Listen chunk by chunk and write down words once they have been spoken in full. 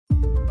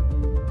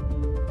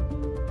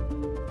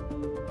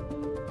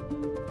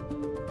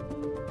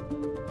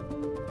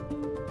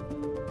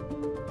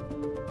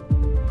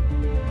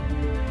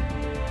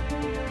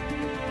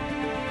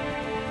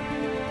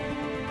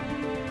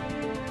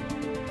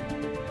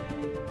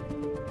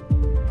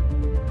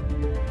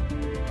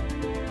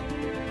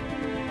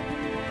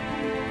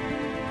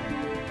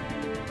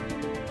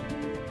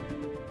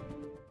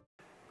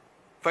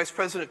Vice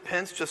President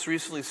Pence just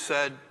recently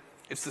said,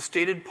 it's the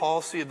stated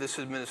policy of this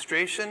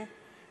administration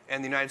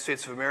and the United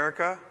States of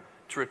America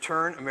to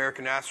return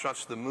American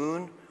astronauts to the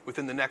moon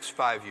within the next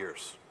 5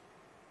 years.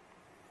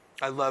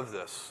 I love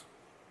this.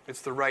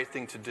 It's the right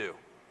thing to do.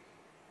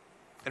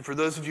 And for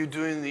those of you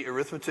doing the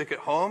arithmetic at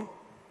home,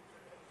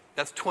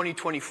 that's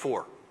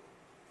 2024.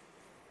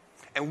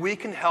 And we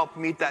can help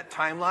meet that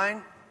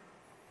timeline,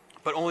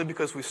 but only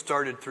because we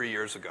started 3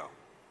 years ago.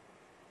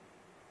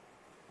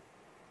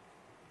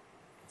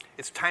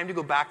 It's time to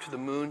go back to the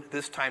moon,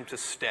 this time to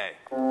stay.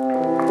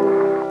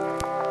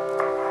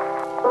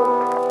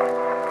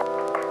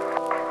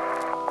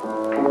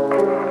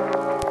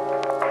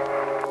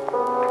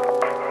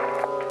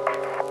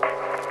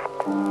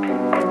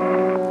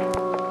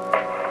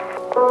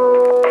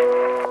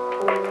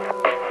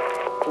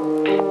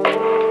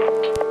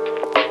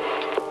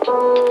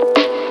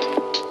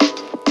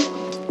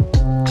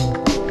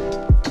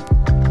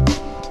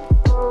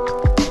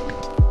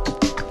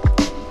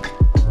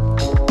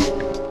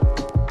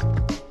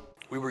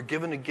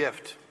 Given a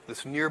gift,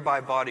 this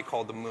nearby body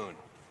called the moon.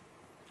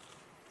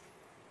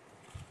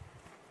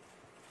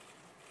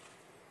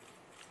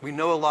 We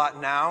know a lot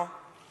now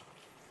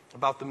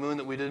about the moon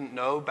that we didn't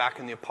know back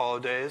in the Apollo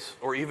days,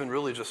 or even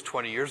really just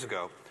 20 years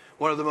ago.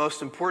 One of the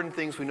most important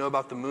things we know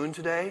about the moon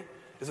today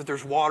is that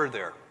there's water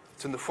there.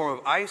 It's in the form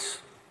of ice.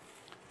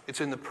 It's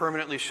in the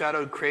permanently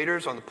shadowed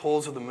craters on the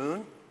poles of the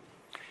moon.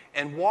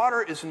 And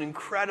water is an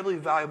incredibly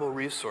valuable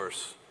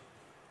resource.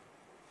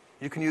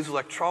 You can use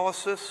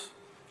electrolysis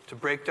to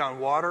break down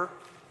water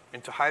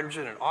into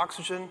hydrogen and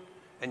oxygen,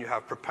 and you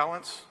have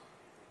propellants.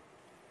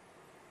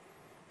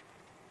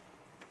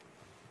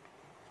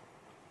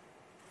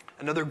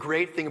 Another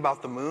great thing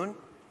about the moon,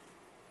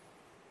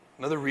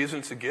 another reason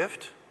it's a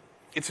gift,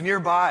 it's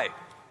nearby.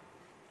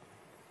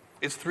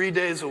 It's 3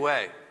 days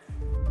away.